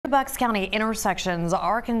Bucks County intersections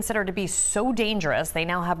are considered to be so dangerous they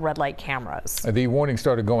now have red light cameras. The warning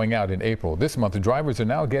started going out in April. This month, drivers are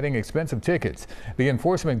now getting expensive tickets. The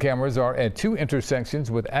enforcement cameras are at 2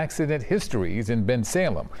 intersections with accident histories in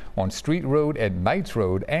Bensalem, on Street Road at Knights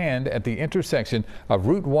Road, and at the intersection of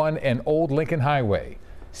Route 1 and Old Lincoln Highway.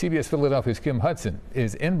 CBS Philadelphia's Kim Hudson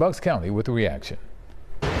is in Bucks County with the reaction.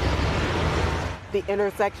 The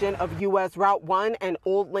intersection of U.S. Route 1 and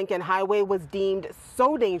Old Lincoln Highway was deemed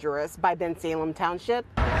so dangerous by Bensalem Township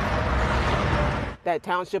that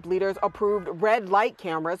township leaders approved red light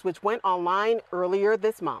cameras, which went online earlier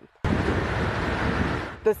this month.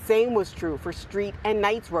 The same was true for Street and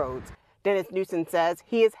Knights Roads. Dennis Newsom says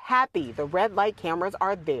he is happy the red light cameras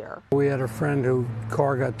are there. We had a friend whose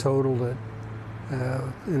car got totaled at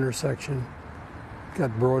intersection.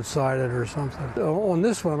 Got broadsided or something. On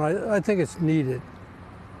this one, I think it's needed.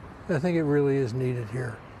 I think it really is needed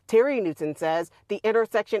here. Terry Newton says the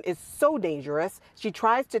intersection is so dangerous, she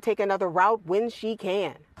tries to take another route when she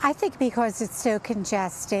can. I think because it's so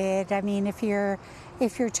congested. I mean, if you're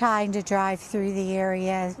trying to drive through the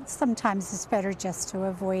area, sometimes it's better just to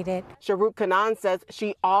avoid it. Sharuk Kanan says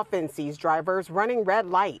she often sees drivers running red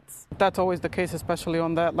lights. That's always the case, especially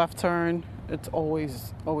on that left turn. It's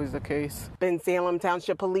always the case. Bensalem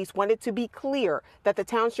Township Police wanted to be clear that the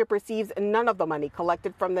township receives none of the money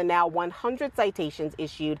collected from the now 100 citations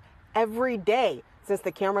issued every day since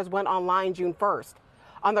the cameras went online June 1st.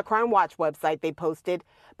 On the Crime Watch website, they posted,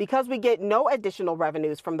 "Because we get no additional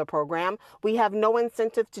revenues from the program, we have no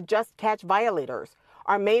incentive to just catch violators.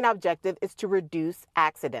 Our main objective is to reduce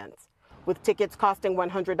accidents." With tickets costing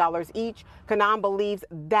 $100 each, Kanan believes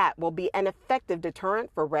that will be an effective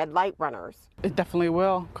deterrent for red light runners. It definitely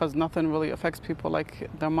will, because nothing really affects people like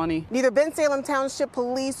their money. Neither Bensalem Township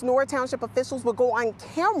Police nor township officials will go on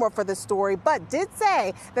camera for the story, but did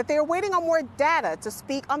say that they are waiting on more data to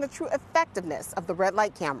speak on the true effectiveness of the red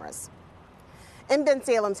light cameras. In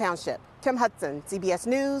Bensalem Township, Kim Hudson, CBS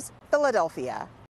News, Philadelphia.